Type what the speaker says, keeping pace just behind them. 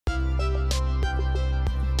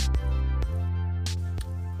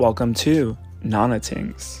Welcome to Nana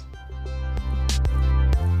Tings.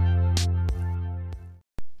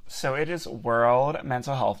 So it is World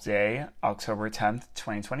Mental Health Day, October 10th,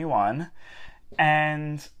 2021.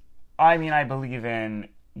 And I believe in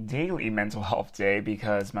daily mental health day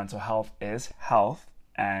because mental health is health.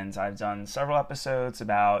 And I've done several episodes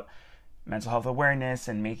about mental health awareness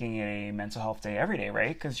and making it a mental health day every day,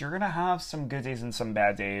 right? Because you're going to have some good days and some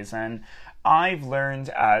bad days. And I've learned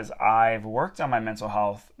as I've worked on my mental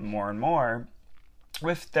health more and more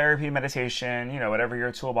with therapy, meditation, whatever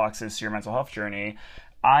your toolbox is to your mental health journey,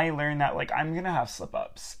 I learned that I'm going to have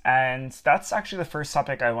slip-ups. And that's actually the first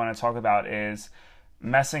topic I want to talk about is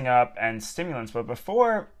messing up and stimulants. But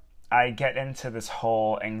before I get into this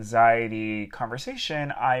whole anxiety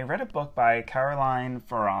conversation, I read a book by Caroline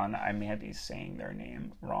Ferran. I may be saying their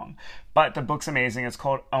name wrong, but the book's amazing. It's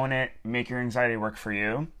called Own It, Make Your Anxiety Work For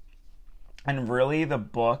You. And really the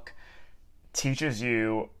book teaches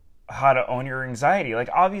you how to own your anxiety.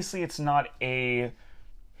 Obviously it's not a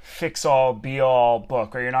fix-all, be-all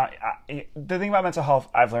book, or you're not... The thing about mental health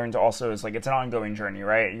I've learned also is it's an ongoing journey,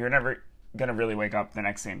 right? You're never gonna really wake up the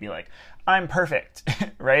next day and be like, I'm perfect,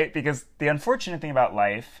 right? Because the unfortunate thing about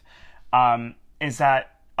life is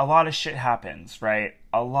that a lot of shit happens, right?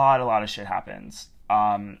 A lot of shit happens.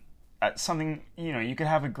 Something, you could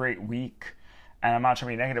have a great week, and I'm not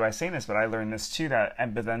trying to be negative by saying this, but I learned this too,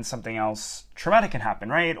 but then something else traumatic can happen,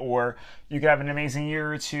 right? Or you could have an amazing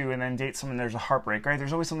year or two and then date someone, there's a heartbreak, right?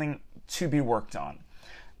 There's always something to be worked on.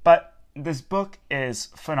 But this book is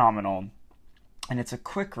phenomenal. And it's a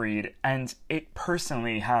quick read, and it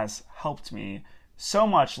personally has helped me so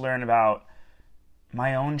much learn about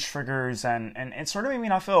my own triggers, and it sort of made me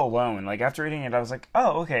not feel alone. After reading it, I was like,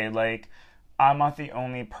 oh, okay, I'm not the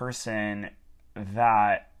only person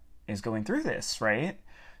that is going through this, right?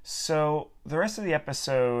 So the rest of the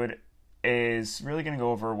episode is really going to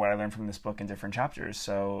go over what I learned from this book in different chapters.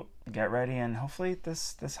 So get ready, and hopefully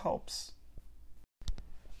this helps.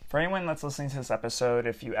 For anyone that's listening to this episode,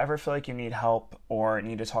 if you ever feel like you need help or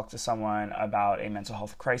need to talk to someone about a mental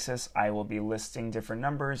health crisis, I will be listing different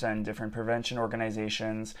numbers and different prevention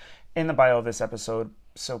organizations in the bio of this episode.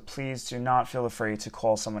 So please do not feel afraid to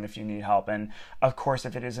call someone if you need help. And of course,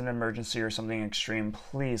 if it is an emergency or something extreme,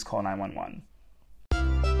 please call 911.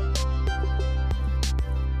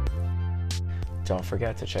 Don't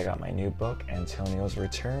forget to check out my new book, Antonio's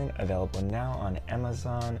Return, available now on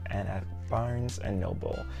Amazon and at Barnes &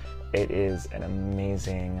 Noble. It is an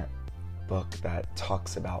amazing book that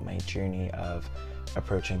talks about my journey of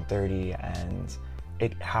approaching 30, and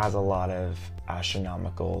it has a lot of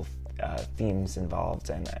astronomical themes involved,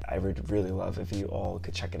 and I would really love if you all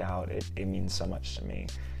could check it out. It means so much to me.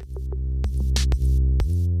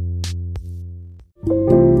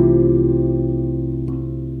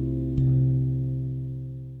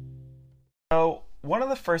 So one of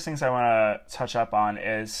the first things I want to touch up on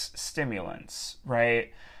is stimulants,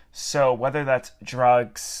 right? So whether that's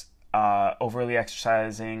drugs, overly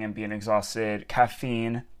exercising and being exhausted,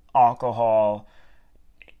 caffeine, alcohol,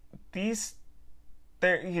 everyone's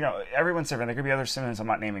different. There could be other stimulants I'm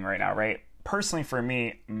not naming right now, right? Personally, for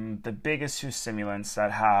me, the biggest two stimulants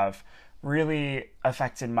that have really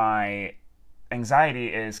affected my anxiety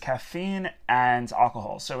is caffeine and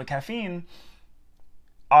alcohol. So with caffeine,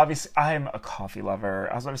 obviously, I'm a coffee lover.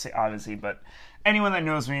 I was about to say obviously, but anyone that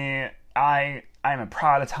knows me, I'm a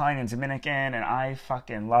proud Italian and Dominican, and I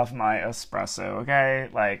fucking love my espresso, okay?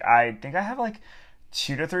 I think I have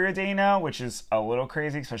 2 to 3 a day now, which is a little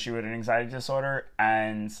crazy, especially with an anxiety disorder.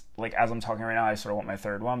 And as I'm talking right now, I sort of want my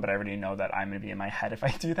third one, but I already know that I'm going to be in my head if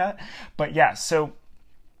I do that. But yeah, so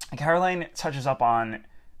Caroline touches up on,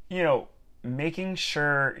 making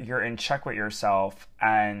sure you're in check with yourself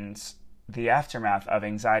and the aftermath of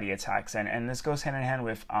anxiety attacks. And this goes hand in hand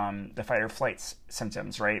with the fight or flight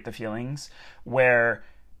symptoms, right? The feelings where,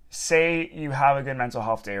 say you have a good mental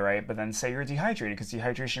health day, right? But then say you're dehydrated, because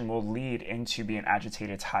dehydration will lead into being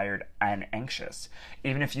agitated, tired, and anxious.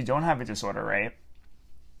 Even if you don't have a disorder, right?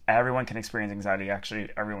 Everyone can experience anxiety. Actually,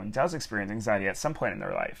 everyone does experience anxiety at some point in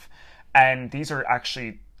their life. And these are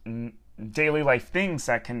actually daily life things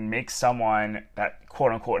that can make someone that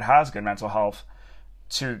quote unquote has good mental health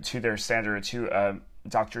to their standard, to a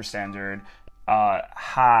doctor's standard,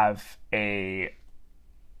 have a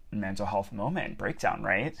mental health moment, breakdown,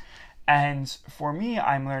 right? And for me,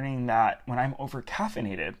 I'm learning that when I'm over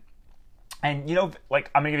caffeinated, and I'm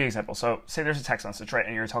gonna give you an example. So say there's a text message, right?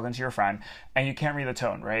 And you're talking to your friend and you can't read the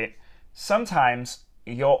tone, right? Sometimes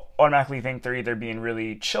you'll automatically think they're either being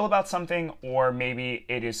really chill about something, or maybe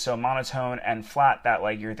it is so monotone and flat that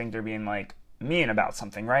you think they're being mean about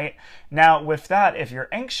something, right? Now, with that, if you're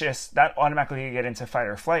anxious, that automatically get into fight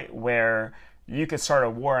or flight, where you could start a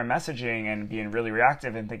war in messaging and being really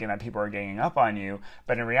reactive and thinking that people are ganging up on you.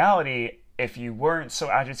 But in reality, if you weren't so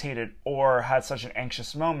agitated or had such an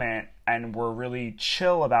anxious moment and were really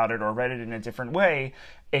chill about it or read it in a different way,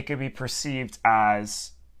 it could be perceived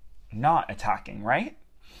as not attacking, right?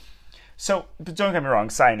 So, but don't get me wrong,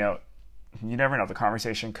 side note, you never know. The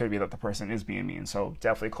conversation could be that the person is being mean, so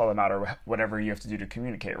definitely call them out or whatever you have to do to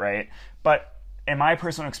communicate, right? But in my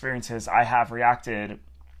personal experiences, I have reacted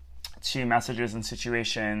to messages and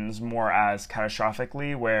situations more as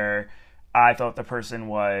catastrophically, where I thought the person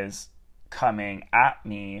was coming at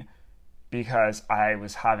me because I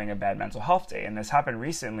was having a bad mental health day. And this happened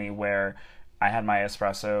recently where I had my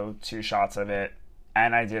espresso, 2 shots of it,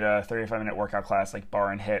 and I did a 35-minute workout class, like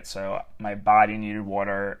bar and hit, so my body needed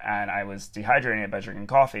water, and I was dehydrating it by drinking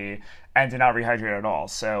coffee, and did not rehydrate at all.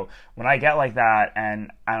 So when I get like that, and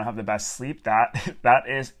I don't have the best sleep, that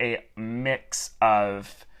is a mix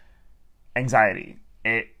of anxiety.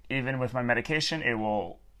 Even with my medication, it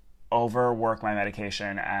will overwork my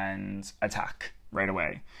medication and attack right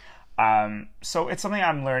away. So it's something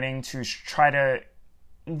I'm learning to try to,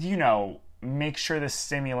 make sure the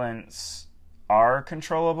stimulants are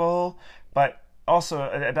controllable. But also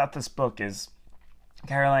about this book is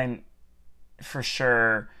Caroline, for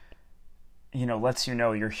sure, lets you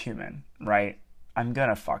know you're human, right? I'm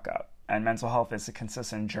gonna fuck up, and mental health is a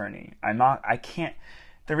consistent journey.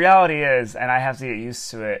 The reality is, and I have to get used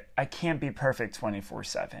to it, I can't be perfect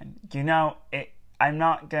 24/7. I'm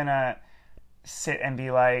not gonna sit and be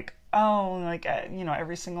like,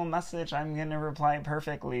 every single message I'm gonna reply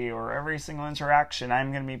perfectly, or every single interaction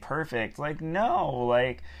I'm gonna be perfect. No,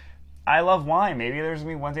 I love wine. Maybe there's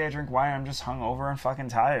gonna be one day I drink wine and I'm just hungover and fucking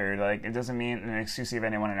tired. It doesn't mean an excuse to give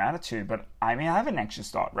anyone an attitude, but I have an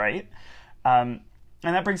anxious thought, right? And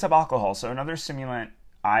that brings up alcohol. So another stimulant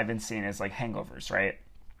I've been seeing is hangovers, right?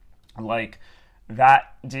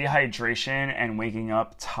 That dehydration and waking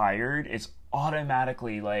up tired is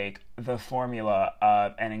automatically the formula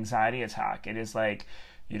of an anxiety attack. It is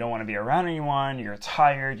you don't want to be around anyone, you're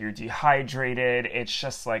tired, you're dehydrated. It's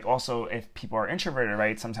just also, if people are introverted,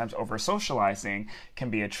 right, sometimes over socializing can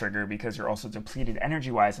be a trigger because you're also depleted energy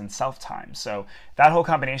wise and self time. So that whole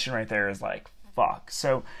combination right there is fuck.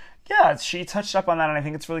 So yeah, she touched up on that, and I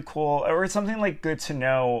think it's really cool, or it's something good to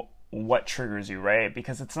know what triggers you, right?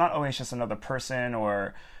 Because it's not always just another person,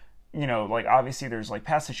 or obviously there's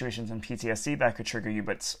past situations and PTSD that could trigger you,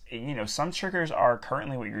 but some triggers are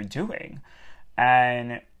currently what you're doing,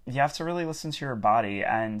 and you have to really listen to your body.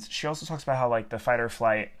 And she also talks about how the fight or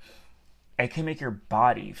flight, it can make your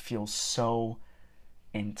body feel so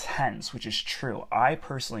intense, which is true. I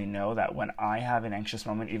personally know that when I have an anxious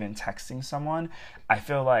moment, even texting someone, I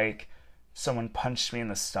feel like someone punched me in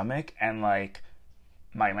the stomach, and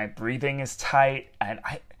my breathing is tight, and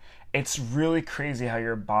it's really crazy how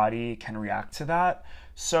your body can react to that.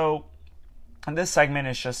 So this segment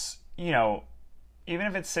is just, even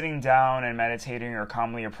if it's sitting down and meditating or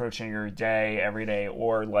calmly approaching your day every day,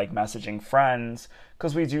 or messaging friends,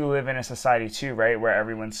 because we do live in a society too, right, where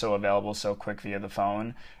everyone's so available so quick via the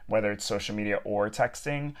phone, whether it's social media or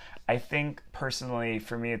texting. I think personally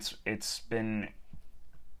for me, it's been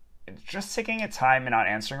just taking a time and not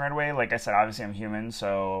answering right away. Like I said, obviously I'm human,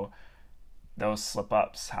 so those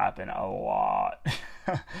slip-ups happen a lot,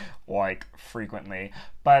 frequently.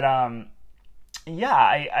 But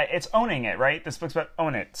yeah, it's owning it, right? This book's about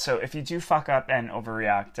own it. So if you do fuck up and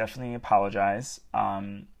overreact, definitely apologize.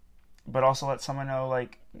 But also let someone know,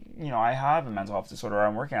 I have a mental health disorder, or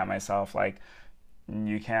I'm working on myself.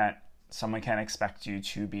 Someone can't expect you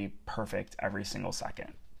to be perfect every single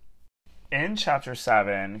second. In chapter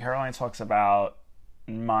 7, Caroline talks about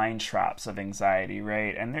mind traps of anxiety,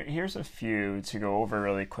 right? And here's a few to go over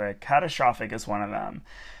really quick. Catastrophic is one of them.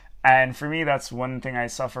 And for me, that's one thing I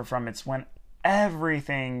suffer from. It's when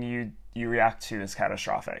everything you react to is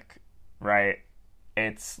catastrophic, right?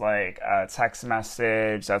 It's a text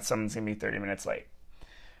message that someone's going to be 30 minutes late.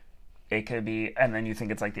 It could be, and then you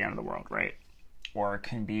think it's the end of the world, right? Or it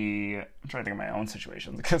can be, I'm trying to think of my own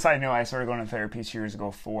situations, because I know I started going to therapy 2 years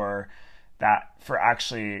ago for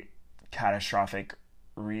actually catastrophic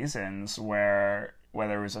reasons, whether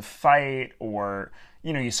it was a fight, or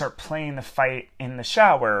you start playing the fight in the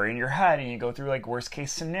shower in your head, and you go through worst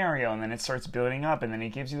case scenario, and then it starts building up, and then it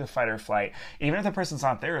gives you the fight or flight. Even if the person's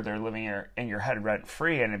not there, they're living in your head rent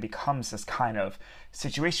free, and it becomes this kind of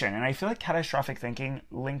situation. And I feel catastrophic thinking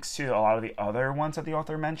links to a lot of the other ones that the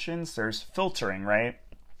author mentions. There's filtering, right?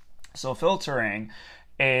 So filtering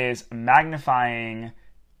is magnifying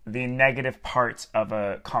the negative parts of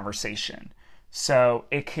a conversation. So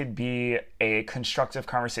it could be a constructive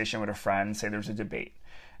conversation with a friend, say there's a debate,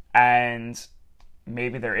 and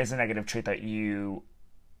maybe there is a negative trait that you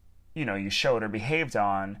showed or behaved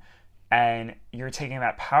on, and you're taking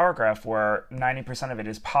that paragraph where 90% of it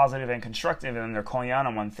is positive and constructive, and then they're calling you out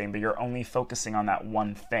on one thing, but you're only focusing on that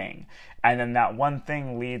one thing. And then that one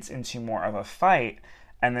thing leads into more of a fight,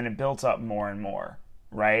 and then it builds up more and more,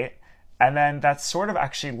 right? And then that sort of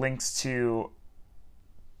actually links to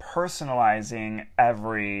personalizing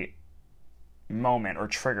every moment or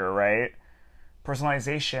trigger, right?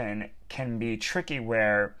 Personalization can be tricky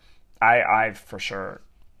where I for sure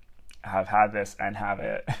have had this and have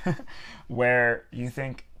it where you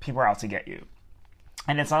think people are out to get you.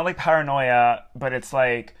 And it's not like paranoia, but it's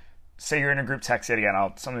like, say you're in a group text yet again,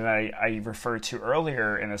 something that I referred to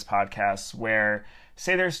earlier in this podcast, where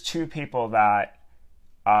say there's two people that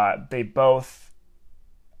they both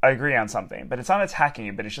agree on something, but it's not attacking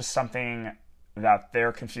you, but it's just something that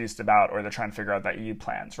they're confused about or they're trying to figure out that you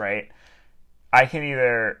planned, right? I can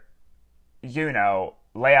either,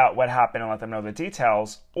 lay out what happened and let them know the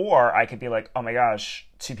details, or I could be like, oh my gosh,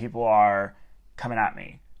 two people are coming at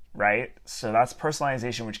me, right? So that's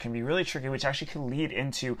personalization, which can be really tricky, which actually could lead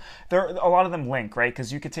into, a lot of them link, right?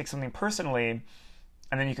 Because you could take something personally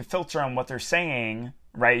and then you could filter on what they're saying,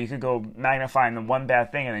 right? You could go magnifying the one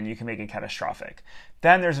bad thing and then you can make it catastrophic.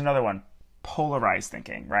 Then there's another one, polarized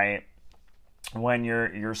thinking, right? When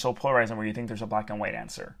you're so polarized and where you think there's a black and white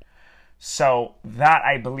answer. So that,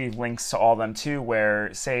 I believe, links to all of them too,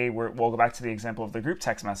 where, say, we'll go back to the example of the group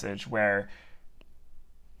text message, where,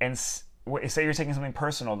 say you're taking something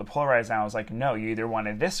personal, the polarized now is like, no, you either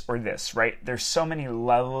wanted this or this, right? There's so many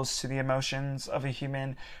levels to the emotions of a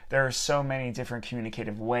human. There are so many different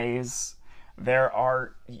communicative ways. There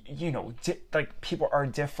are, people are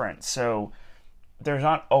different. So there's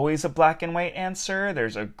not always a black and white answer.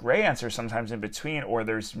 There's a gray answer sometimes in between, or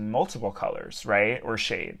there's multiple colors, right? Or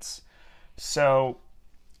shades. So,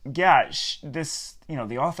 yeah,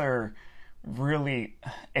 the author really,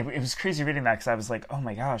 it was crazy reading that because I was like, oh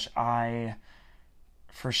my gosh, I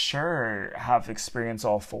for sure have experienced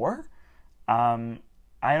all four. I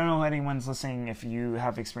don't know if anyone's listening if you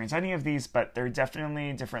have experienced any of these, but there are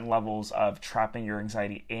definitely different levels of trapping your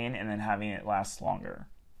anxiety in and then having it last longer.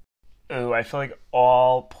 Ooh, I feel like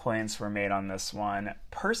all points were made on this one.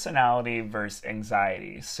 Personality versus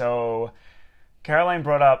anxiety. So, Caroline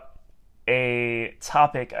brought up a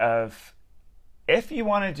topic of, if you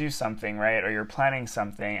want to do something, right, or you're planning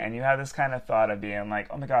something and you have this kind of thought of being like,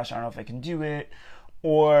 oh my gosh, I don't know if I can do it,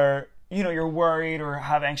 or you're worried or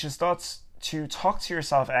have anxious thoughts, to talk to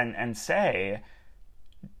yourself and say,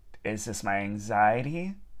 is this my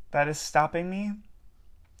anxiety that is stopping me,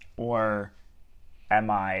 or am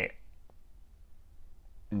I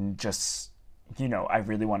just, I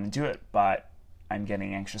really want to do it, but I'm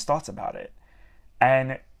getting anxious thoughts about it.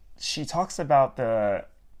 And she talks about the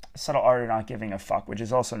Subtle Art of Not Giving a Fuck, which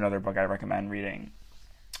is also another book I recommend reading,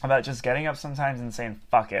 about just getting up sometimes and saying,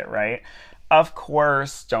 fuck it, right? Of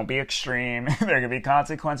course, don't be extreme. There can be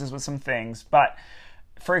consequences with some things. But,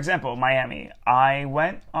 for example, Miami. I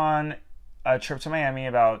went on a trip to Miami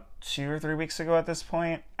about 2 or 3 weeks ago at this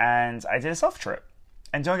point, and I did a self-trip.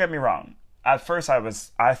 And don't get me wrong. At first, I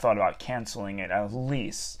thought about canceling it at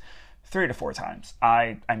least 3 to 4 times.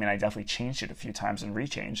 I definitely changed it a few times and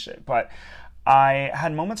rechanged it, but I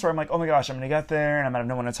had moments where I'm like, oh my gosh, I'm gonna get there and I'm gonna have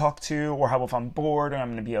no one to talk to, or how if I'm bored and I'm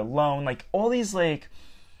gonna be alone, like all these like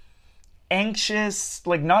anxious,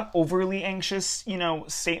 like not overly anxious,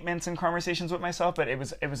 statements and conversations with myself, but it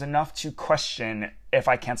was enough to question if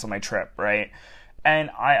I cancel my trip, right? And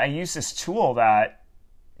I used this tool that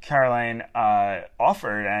Caroline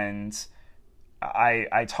offered, and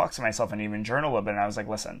I talked to myself and even journaled a little bit, and I was like,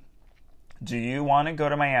 listen, do you want to go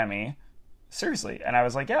to Miami? Seriously. And I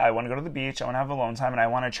was like, yeah, I want to go to the beach. I want to have alone time, and I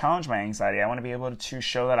want to challenge my anxiety. I want to be able to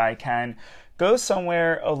show that I can go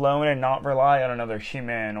somewhere alone and not rely on another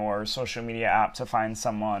human or social media app to find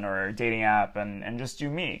someone, or a dating app, and just do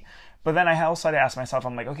me. But then I also had to ask myself,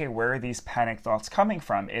 I'm like, okay, where are these panic thoughts coming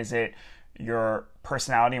from? Is it your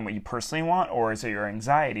personality and what you personally want, or is it your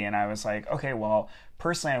anxiety? And I was like, okay, well,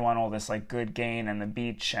 personally, I want all this like good gain and the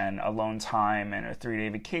beach and alone time and a 3-day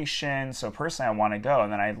vacation. So personally, I want to go.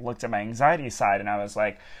 And then I looked at my anxiety side, and I was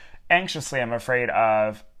like, anxiously, I'm afraid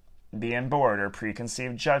of being bored or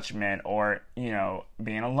preconceived judgment, or,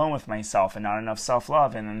 being alone with myself and not enough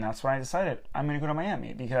self-love. And then that's when I decided I'm going to go to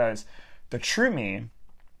Miami, because the true me,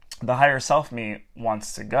 the higher self me,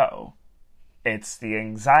 wants to go. It's the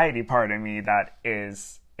anxiety part of me that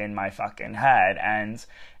is in my fucking head. And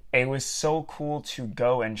it was so cool to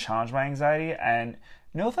go and challenge my anxiety and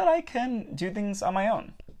know that I can do things on my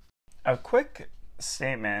own. A quick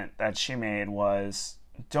statement that she made was,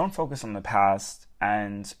 don't focus on the past,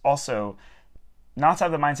 and also not to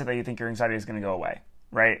have the mindset that you think your anxiety is going to go away,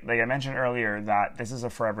 right? Like I mentioned earlier, that this is a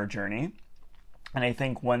forever journey. And I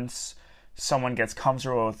think once someone gets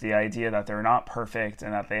comfortable with the idea that they're not perfect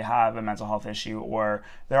and that they have a mental health issue, or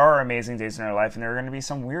there are amazing days in their life and there are going to be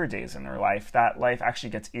some weird days in their life, that life actually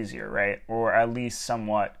gets easier, right? Or at least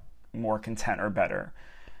somewhat more content or better.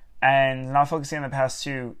 And not focusing on the past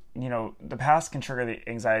too, the past can trigger the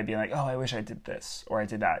anxiety, being like, oh, I wish I did this or I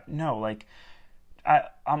did that. No, like,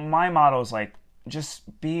 my motto is like,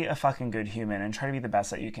 just be a fucking good human and try to be the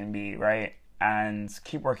best that you can be, right? And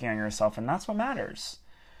keep working on yourself, and that's what matters.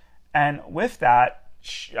 And with that,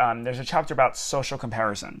 there's a chapter about social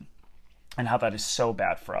comparison and how that is so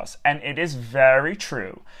bad for us. And it is very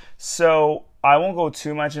true. So I won't go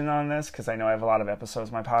too much in on this because I know I have a lot of episodes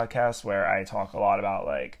of my podcast where I talk a lot about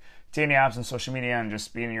like dating apps and social media and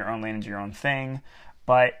just being in your own lane and do your own thing.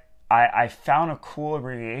 But I found a cool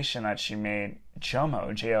abbreviation that she made,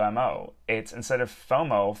 JOMO, J-O-M-O. It's, instead of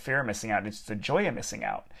FOMO, fear of missing out, it's the joy of missing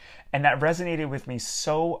out. And that resonated with me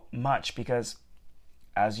so much because,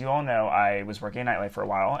 as you all know, I was working in nightlife for a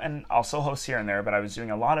while, and also host here and there, but I was doing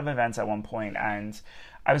a lot of events at one point, and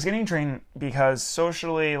I was getting drained because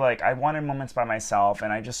socially, like, I wanted moments by myself,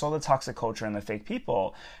 and I just saw the toxic culture and the fake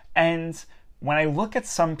people. And when I look at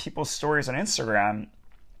some people's stories on Instagram,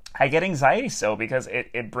 I get anxiety still because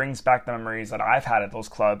it brings back the memories that I've had at those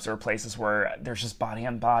clubs or places where there's just body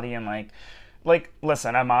on body, and like,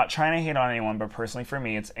 listen, I'm not trying to hate on anyone, but personally for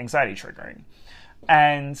me, it's anxiety triggering.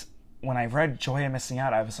 And when I read Joy of Missing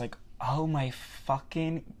Out, I was like, oh my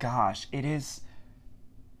fucking gosh, it is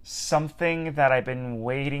something that I've been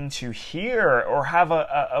waiting to hear or have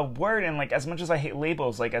a word. And like, as much as I hate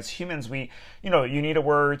labels, like as humans, you need a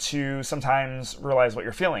word to sometimes realize what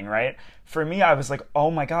you're feeling, right? For me, I was like, oh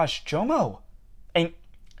my gosh, JOMO. And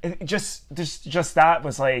just that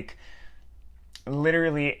was like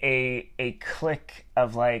literally a click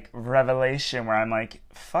of like revelation where I'm like,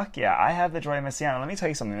 fuck yeah, I have the joy of missing out. And let me tell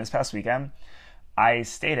you something, this past weekend, I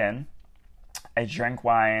stayed in, I drank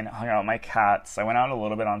wine, hung out with my cats. I went out a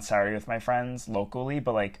little bit on Saturday with my friends locally,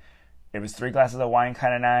 but like it was 3 glasses of wine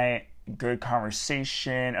kind of night, good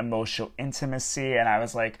conversation, emotional intimacy, and I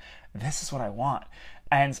was like, this is what I want.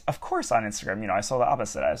 And of course on Instagram, I saw the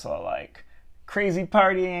opposite. I saw like crazy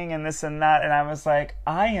partying and this and that, and I was like,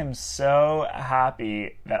 I am so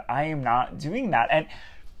happy that I am not doing that. And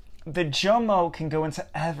the JOMO can go into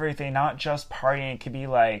everything, not just partying. It could be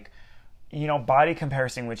like, body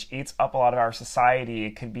comparison, which eats up a lot of our society.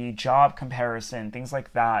 It could be job comparison, things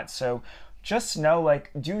like that. So just know, like,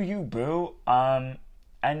 do you, boo?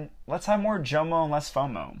 And let's have more JOMO and less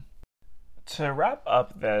FOMO. To wrap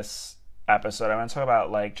up this episode, I want to talk about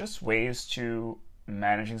like just ways to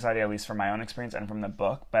manage anxiety, at least from my own experience and from the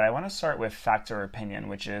book. But I want to start with fact or opinion,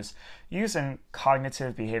 which is used in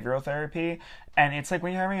cognitive behavioral therapy. And it's like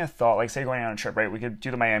when you're having a thought, like say going on a trip, right? We could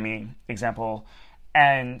do the Miami example,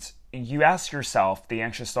 and you ask yourself the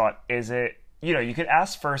anxious thought, is it, you could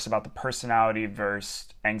ask first about the personality versus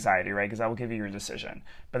anxiety, right? Because that will give you your decision.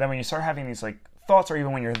 But then when you start having these like thoughts, or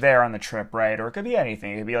even when you're there on the trip, right? Or it could be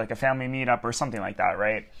anything. It could be like a family meetup or something like that,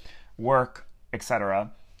 right? Work,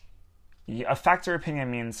 etc. A fact or opinion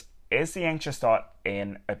means, is the anxious thought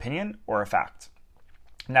an opinion or a fact?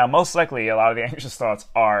 Now, most likely, a lot of the anxious thoughts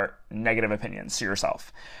are negative opinions to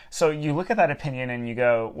yourself. So you look at that opinion and you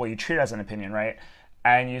go, well, you treat it as an opinion, right?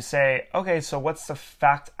 And you say, okay, so what's the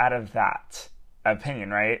fact out of that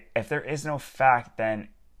opinion, right? If there is no fact, then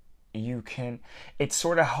it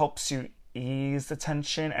sort of helps you ease the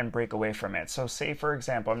tension and break away from it. So say, for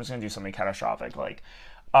example, I'm just going to do something catastrophic, like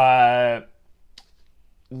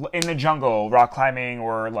in the jungle, rock climbing,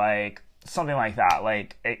 or like something like that,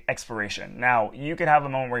 like exploration. Now, you could have a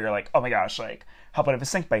moment where you're like, oh my gosh, like, how about if a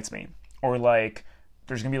snake bites me? Or like,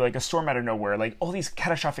 there's going to be like a storm out of nowhere, like all these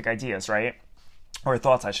catastrophic ideas, right? Or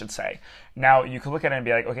thoughts, I should say. Now, you could look at it and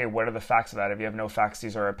be like, okay, what are the facts of that? If you have no facts,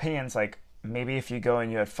 these are opinions. Like, maybe if you go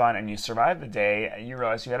and you had fun and you survived the day, you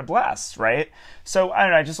realize you had a blast, right? So, I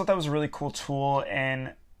don't know, I just thought that was a really cool tool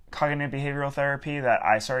in cognitive behavioral therapy that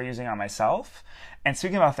I started using on myself. And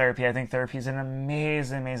speaking about therapy, I think therapy is an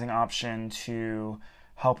amazing option to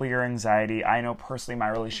help with your anxiety. I know personally my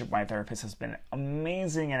relationship with my therapist has been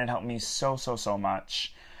amazing, and it helped me so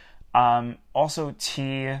much. Also,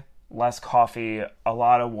 tea, less coffee, a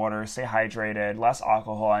lot of water, stay hydrated, less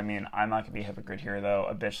alcohol. I mean, I'm not going to be a hypocrite here, though.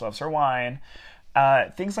 A bitch loves her wine.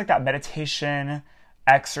 Things like that, meditation,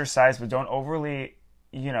 exercise, but don't overly,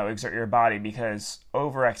 exert your body, because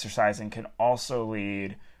over-exercising can also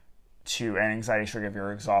lead to an anxiety trigger if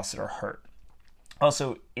you're exhausted or hurt.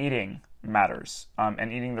 Also, eating matters,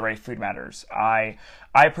 and eating the right food matters. I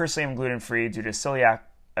personally am gluten free due to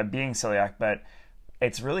being celiac, but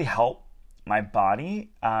it's really helped my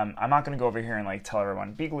body. I'm not going to go over here and like tell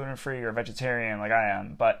everyone be gluten free or vegetarian like I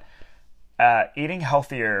am, but eating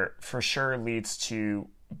healthier for sure leads to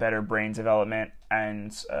better brain development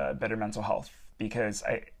and better mental health, because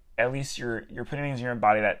at least you're putting things in your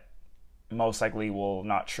body that most likely will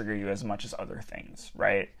not trigger you as much as other things,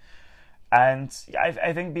 right? And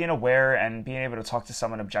I think being aware and being able to talk to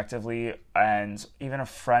someone objectively, and even a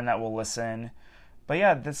friend that will listen. But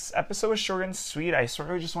yeah, this episode was short and sweet. I sort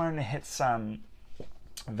of just wanted to hit some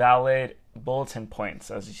valid bulletin points,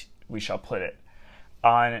 as we shall put it,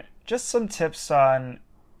 on just some tips on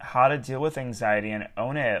how to deal with anxiety and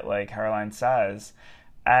own it, like Caroline says.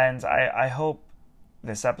 And I hope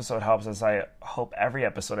this episode helps, as I hope every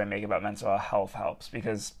episode I make about mental health helps,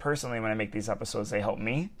 because personally, when I make these episodes, they help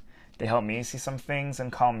me. They help me see some things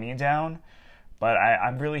and calm me down. But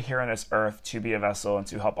I'm really here on this earth to be a vessel and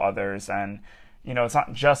to help others. And, it's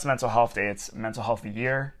not just Mental Health Day, it's Mental Health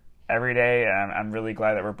Year every day. And I'm really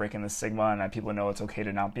glad that we're breaking the stigma and that people know it's okay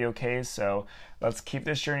to not be okay. So let's keep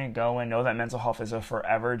this journey going. Know that mental health is a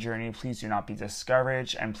forever journey. Please do not be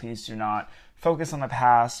discouraged, and please do not focus on the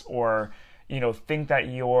past, or, think that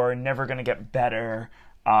you're never going to get better,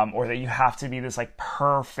 or that you have to be this like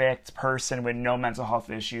perfect person with no mental health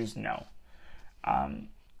issues. No.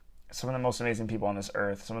 Some of the most amazing people on this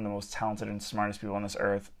earth, some of the most talented and smartest people on this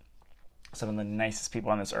earth, some of the nicest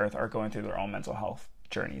people on this earth are going through their own mental health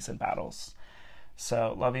journeys and battles.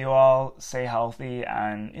 So love you all, stay healthy,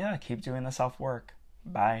 and yeah, keep doing the self-work.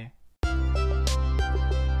 Bye.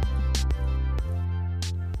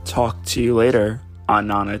 Talk to you later on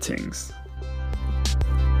Nana Tings.